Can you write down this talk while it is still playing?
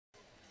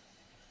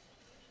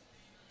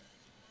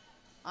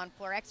On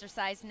floor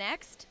exercise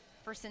next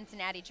for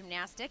Cincinnati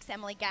Gymnastics,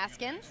 Emily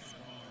Gaskins.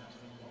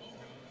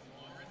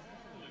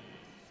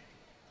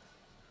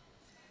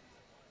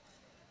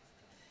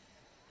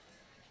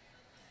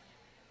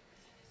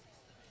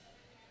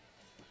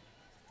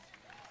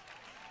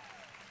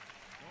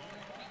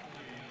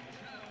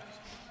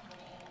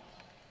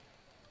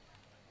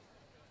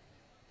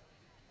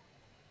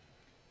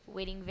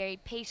 Waiting very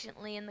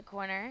patiently in the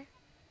corner.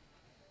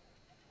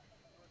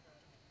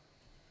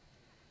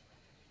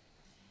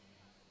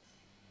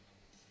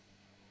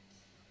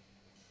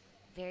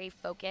 Very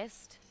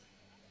focused.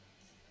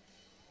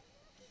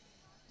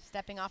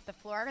 Stepping off the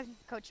floor,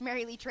 Coach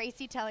Mary Lee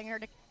Tracy telling her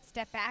to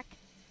step back.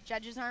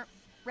 Judges aren't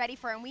ready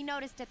for her. And we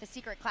noticed at the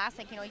Secret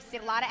Classic, you see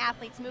a lot of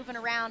athletes moving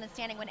around and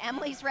standing. When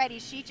Emily's ready,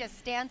 she just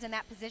stands in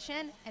that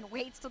position and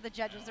waits till the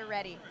judges are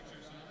ready.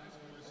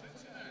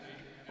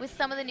 With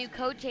some of the new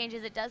code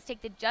changes, it does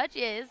take the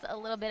judges a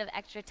little bit of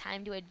extra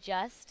time to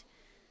adjust.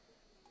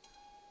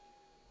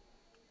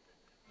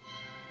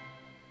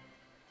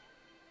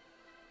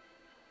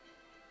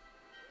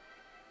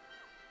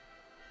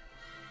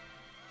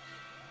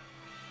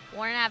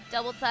 One and a half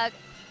double tug,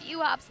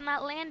 few hops on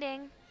that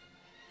landing.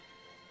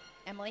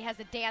 Emily has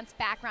a dance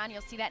background.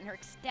 You'll see that in her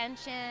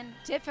extension.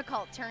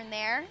 Difficult turn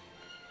there.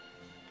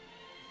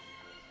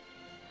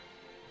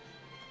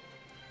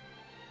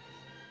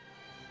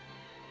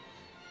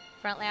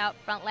 Front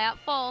layout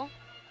full.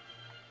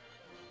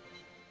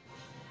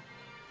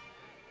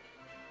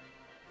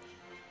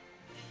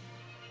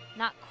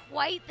 Not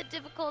quite the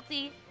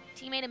difficulty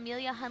teammate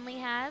Amelia Hunley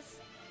has.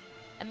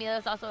 Amelia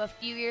is also a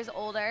few years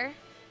older.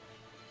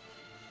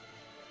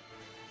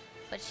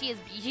 But she is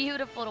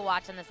beautiful to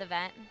watch in this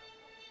event.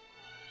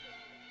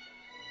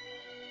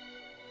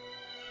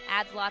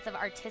 Adds lots of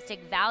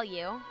artistic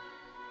value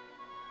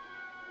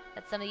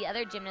that some of the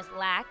other gymnasts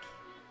lack.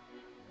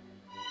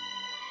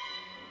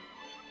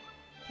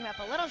 Came up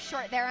a little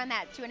short there on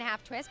that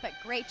 2.5 twist, but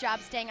great job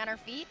staying on her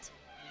feet.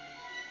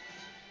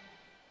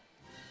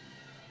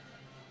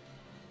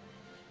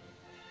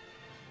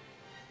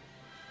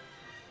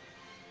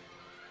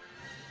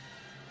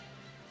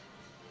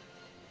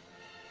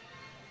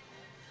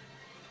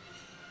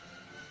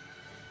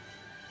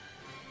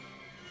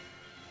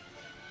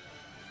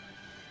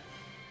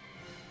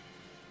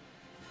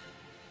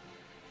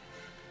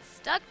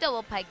 Stuck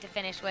double pike to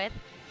finish with.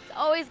 It's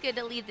always good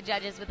to leave the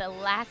judges with a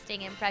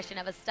lasting impression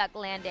of a stuck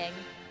landing.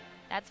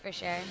 That's for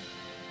sure.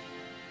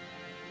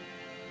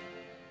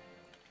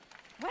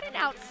 What an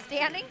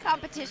outstanding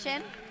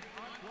competition.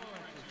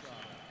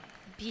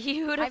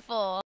 Beautiful.